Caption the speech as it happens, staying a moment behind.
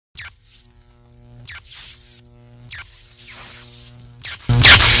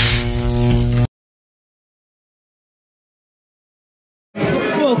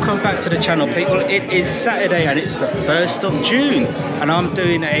Welcome back to the channel, people. It is Saturday and it's the 1st of June and I'm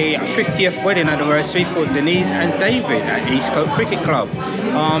doing a 50th wedding anniversary for Denise and David at Eastcote Cricket Club.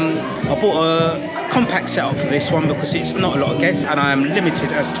 I bought a compact setup for this one because it's not a lot of guests and I am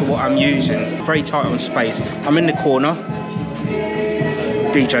limited as to what I'm using. Very tight on space. I'm in the corner.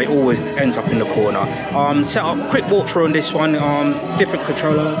 DJ always ends up in the corner. Set up quick walkthrough on this one. Different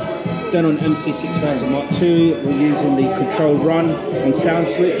controller. Done on MC6000 Mark II. We're using the control run and sound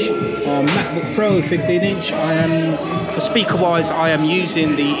switch. MacBook Pro 15-inch. For speaker wise, I am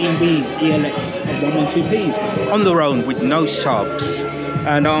using the EB's ELX 112Ps on their own with no subs.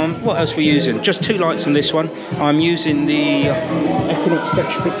 And what else we're using? Just two lights on this one. I'm using the Equinox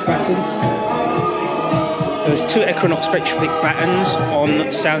Spectra battens. There's two Equinox Spectra battens on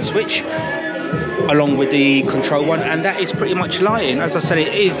sound switch, along with the control one, and that is pretty much lighting. As I said,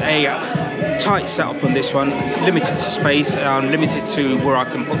 it is a tight setup on this one, limited to space, limited to where I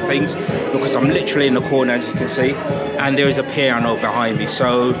can put things because I'm literally in the corner, as you can see, and there is a piano behind me,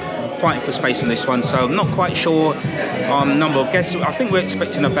 so fighting for space on this one. So I'm not quite sure number of guests. I think we're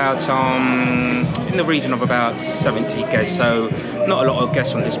expecting about in the region of about 70 guests, so not a lot of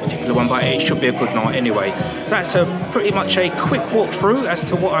guests on this particular one, but it should be a good night anyway. That's pretty much a quick walkthrough as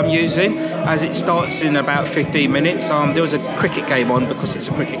to what I'm using, as it starts in about 15 minutes. There was a cricket game on because it's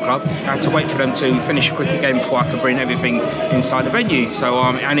a cricket club. I had to wait for them to finish a cricket game before I could bring everything inside the venue. So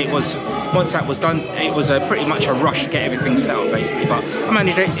and it was, once that was done, it was pretty much a rush to get everything set up basically, but I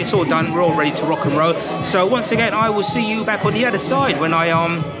managed it. It's all done. We're all ready to rock and roll. So once again, I will see you back on the other side when I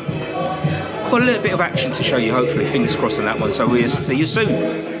got a little bit of action to show you, hopefully. Fingers crossed on that one. So we'll see you soon.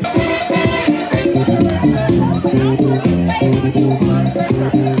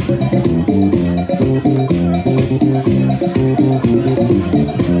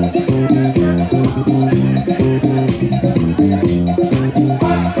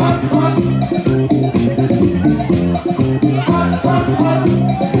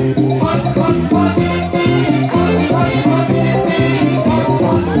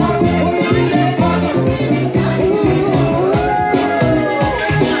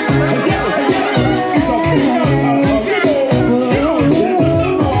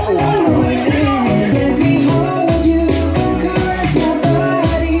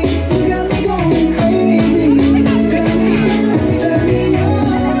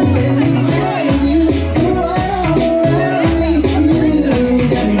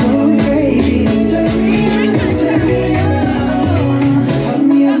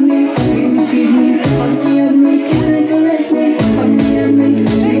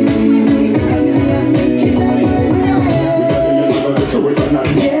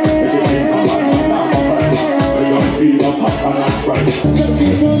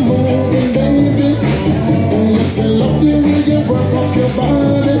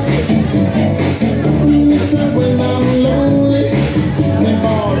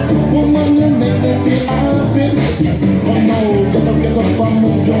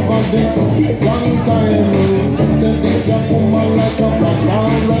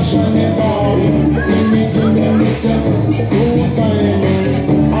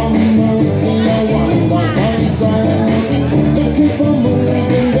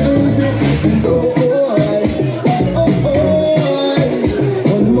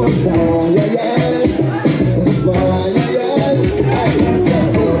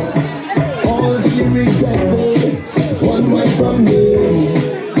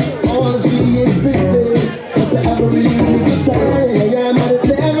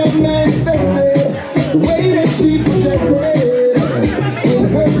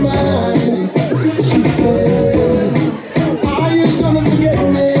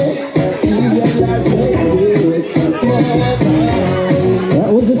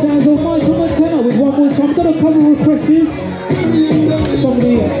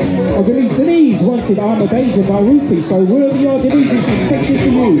 I'm a Beja by Rupee, so wherever you are, Denise, this is special for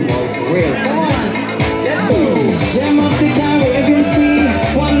you. Come on, let's go. Jam up the Caribbean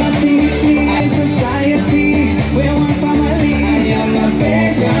Sea, one nothing with me in society. We're one family. I am a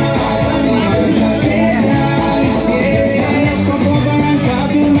Beja, I'm a Beja. Yeah, come over and talk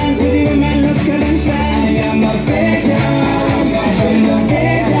to the man, to the women, look at them say, I am a Beja, I'm a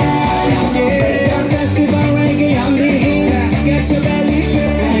Beja. Yeah, just festival reggae, I'm the hero. Get your belly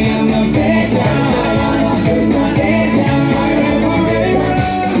filled, I am a Beja.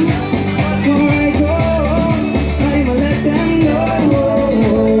 Go right, go.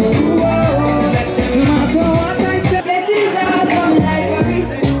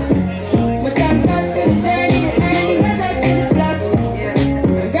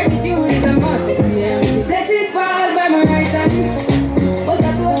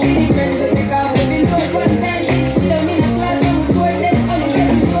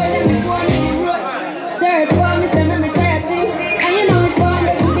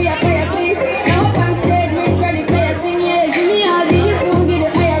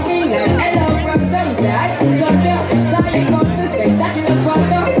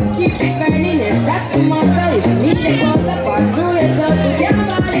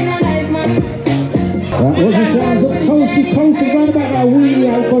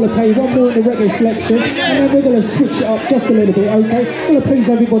 reggae selection, and then we're going to switch it up just a little bit, okay? I'm going to please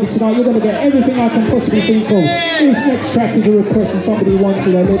everybody tonight. You're going to get everything I can possibly think of. This next track is a request and somebody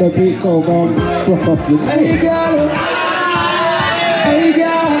wanted a little bit of rock off you. Hey girl, hey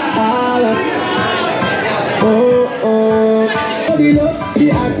girl, oh oh, body love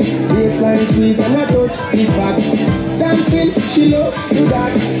the act, baseline is sweet and I touch this back. Dancing, she love do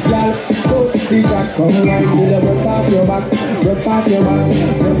that, girl. Go the track, come wine with the broke off your back, broke off your back,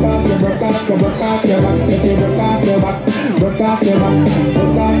 broke off your broke off your broke off your back, if you broke off your back, broke off your back,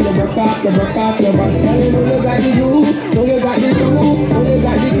 broke off your broke off your broke off your back. Girl, you know you got the glue, know you got the glue, know you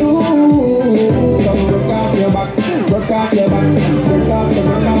got the glue. Come broke off your back, broke off your back, broke off your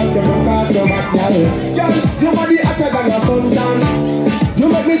broke off your broke off your back, girl. Girl, your body hotter than a suntan. You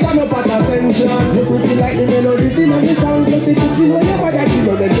make me turn up at attention. You pretty like the melodies in the sound. Plus it took you when your body you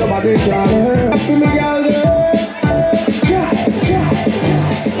know that your body shine. Ask me, girl, yeah, yeah.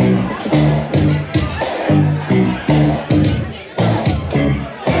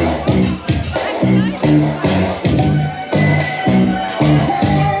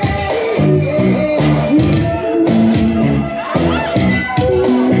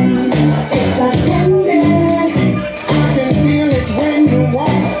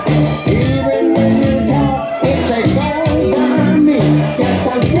 Yes,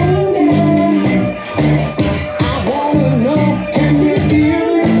 I'm tender.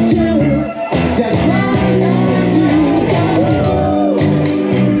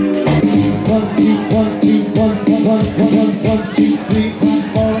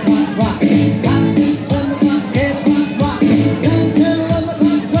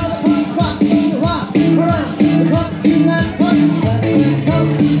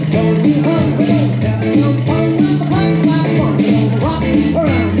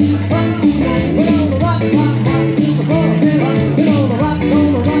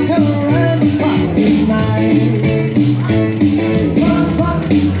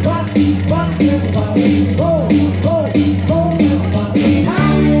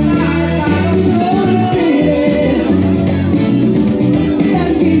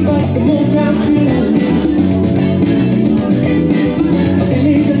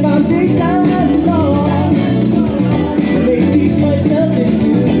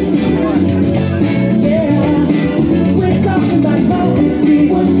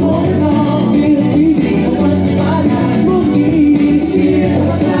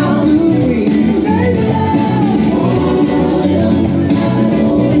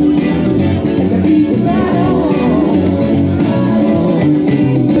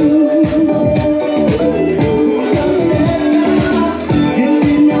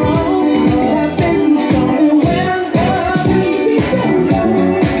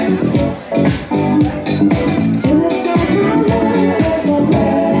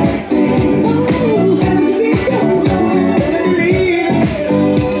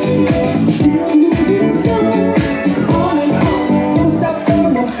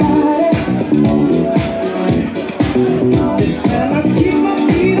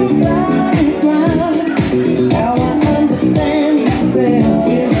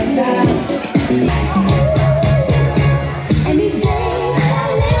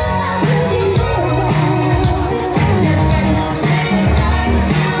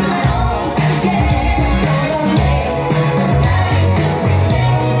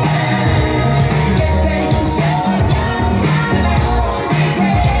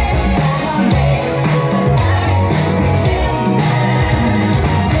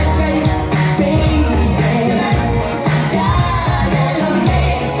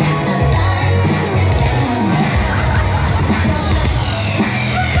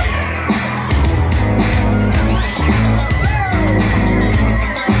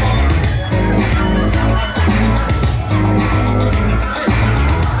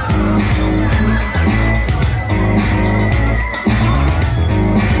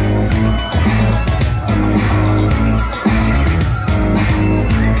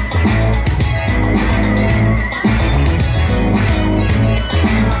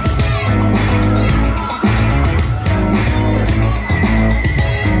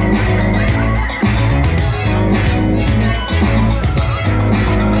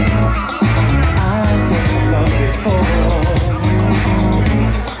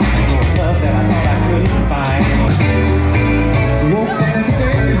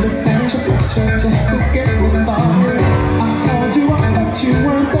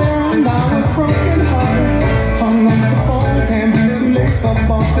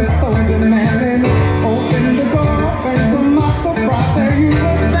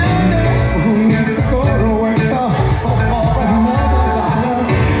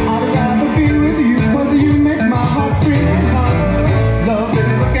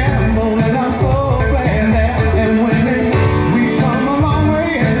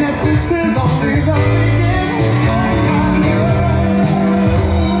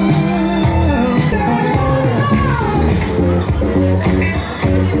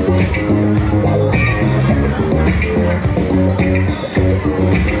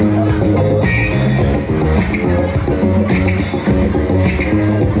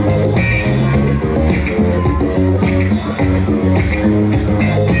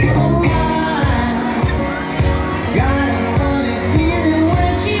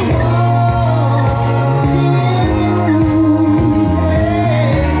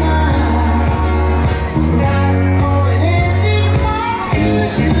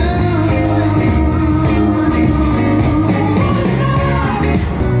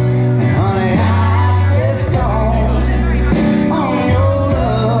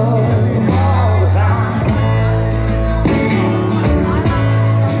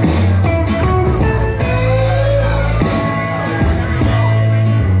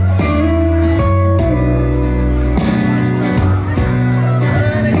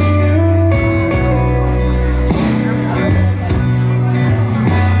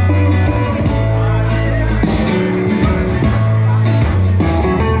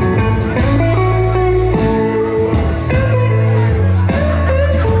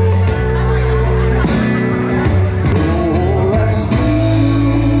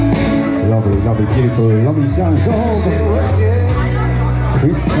 the beautiful, lovely sounds of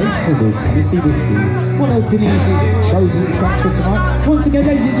Chris Hayter with Tennessee Whiskey. One of Denise's chosen tracks for tonight. Once again,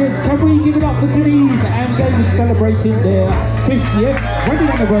 ladies and gents, can we give it up for Denise and David celebrating their 50th wedding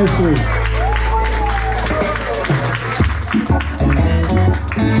anniversary?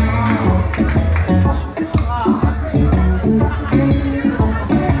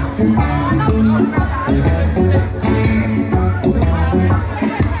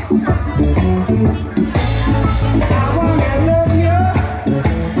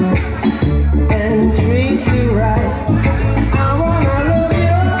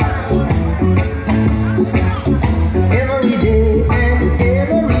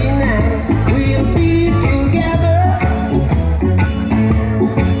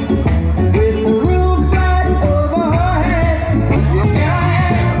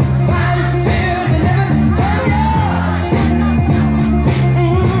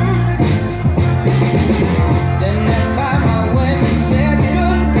 Then that time I went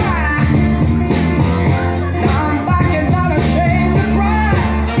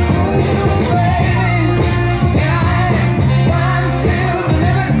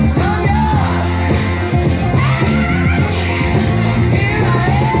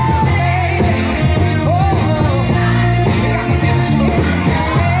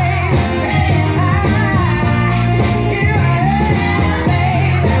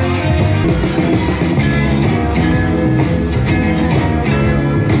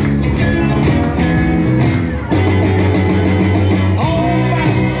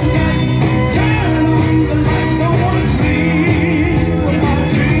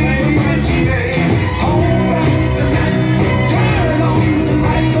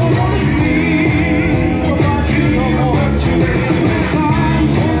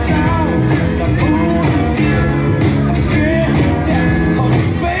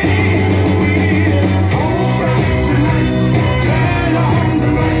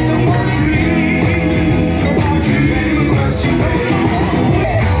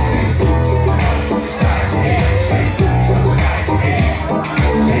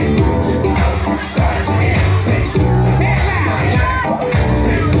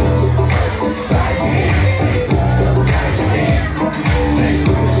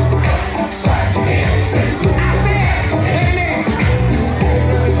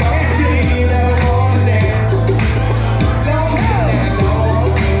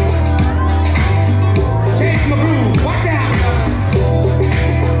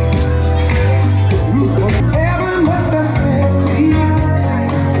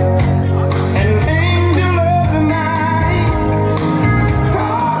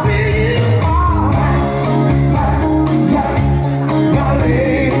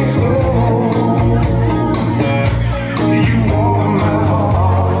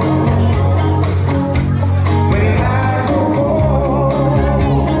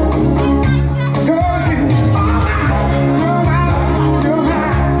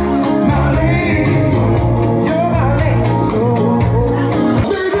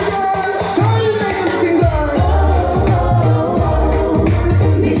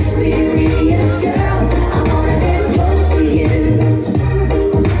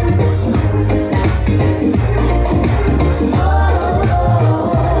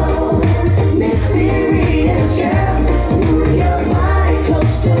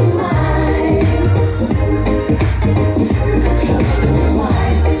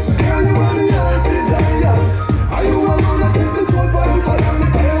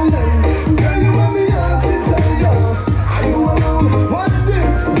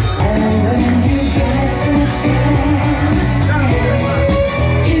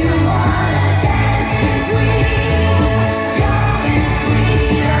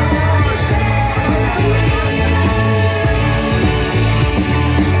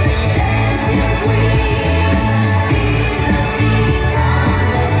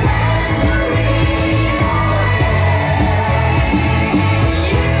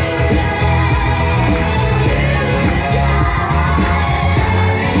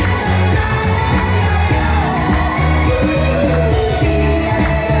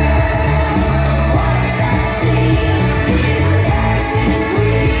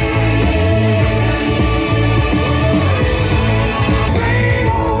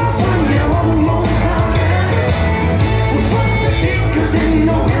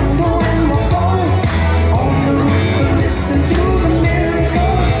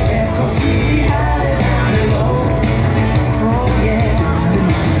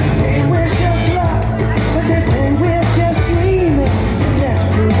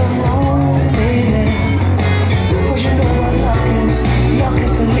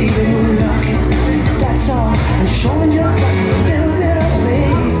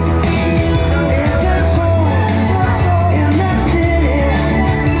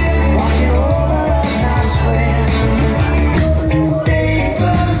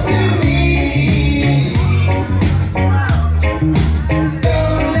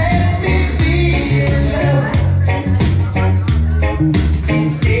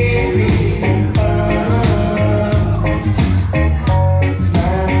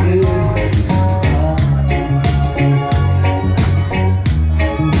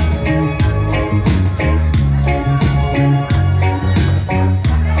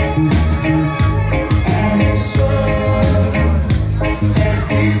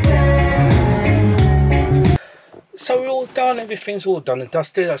done, everything's all done and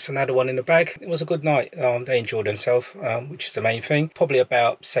dusted. That's another one in the bag. It was a good night. They enjoyed themselves, which is the main thing. Probably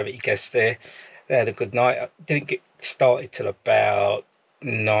about 70 guests there. They had a good night. I didn't get started till about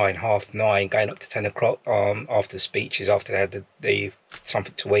 9, half 9, going up to 10 o'clock after the speeches, after they had the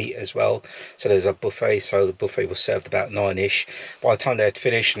something to eat as well. So there's a buffet, so the buffet was served about 9ish. By the time they had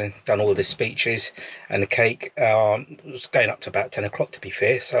finished and done all the speeches and the cake, it was going up to about 10 o'clock, to be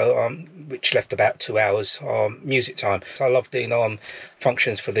fair, so which left about 2 hours music time. So I love doing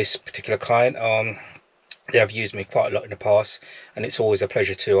functions for this particular client. They have used me quite a lot in the past, and it's always a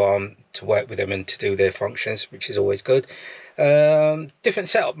pleasure to work with them and to do their functions, which is always good. Different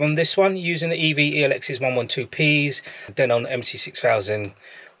setup on this one, using the EV ELX's 112Ps, then on MC6000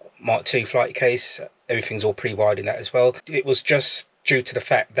 Mark II flight case. Everything's all pre-wired in that as well. It was just due to the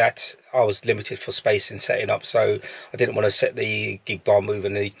fact that I was limited for space in setting up, so I didn't want to set the gig bar move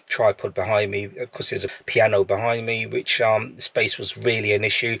and the tripod behind me, because there's a piano behind me, which space was really an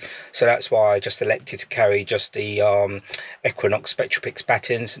issue. So that's why I just elected to carry just the Equinox SpectraPix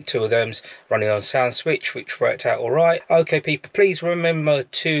battens, and 2 of them running on sound switch, which worked out all right. Okay people, please remember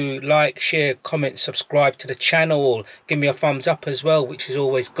to like, share, comment, subscribe to the channel, give me a thumbs up as well, which is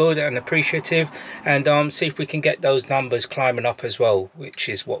always good and appreciative, and see if we can get those numbers climbing up as well, which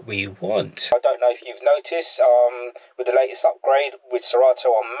is what we want. I don't know if you've noticed with the latest upgrade with Serato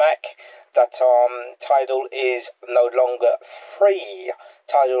on Mac that Tidal is no longer free.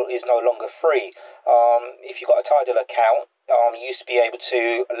 Tidal is no longer free. If you've got a Tidal account, you used to be able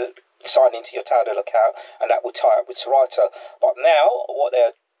to sign into your Tidal account and that would tie up with Serato. But now what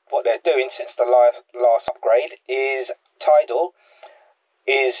they're doing since the last upgrade is Tidal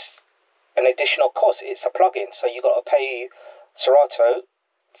is an additional cost. It's a plugin, so you've got to pay Serato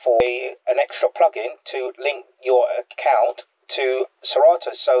for an extra plugin to link your account to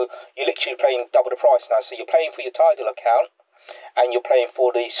Serato. So you're literally paying double the price now. So you're paying for your Tidal account and you're paying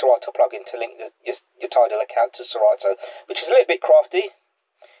for the Serato plugin to link your Tidal account to Serato, which is a little bit crafty.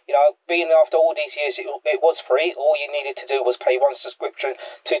 You know, being after all these years, it was free. All you needed to do was pay one subscription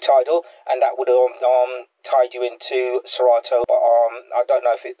to Tidal, and that would have tied you into Serato. But I don't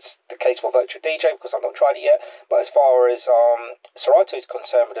know if it's the case for Virtual DJ, because I've not tried it yet. But as far as Serato is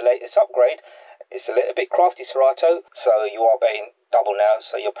concerned, with the latest upgrade, it's a little bit crafty, Serato. So you are paying double now.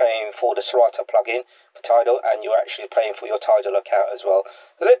 So you're paying for the Serato plugin for Tidal, and you're actually paying for your Tidal account as well.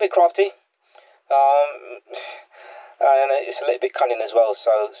 A little bit crafty. And it's a little bit cunning as well.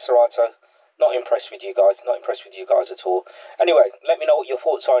 So Serato, not impressed with you guys, not impressed with you guys at all. Anyway, let me know what your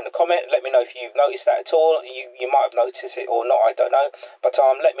thoughts are in the comment. Let me know if you've noticed that at all. You might have noticed it or not, I don't know. But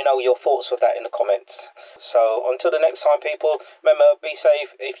let me know your thoughts of that in the comments. So until the next time people, remember, be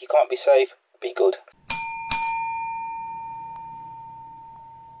safe. If you can't be safe, be good.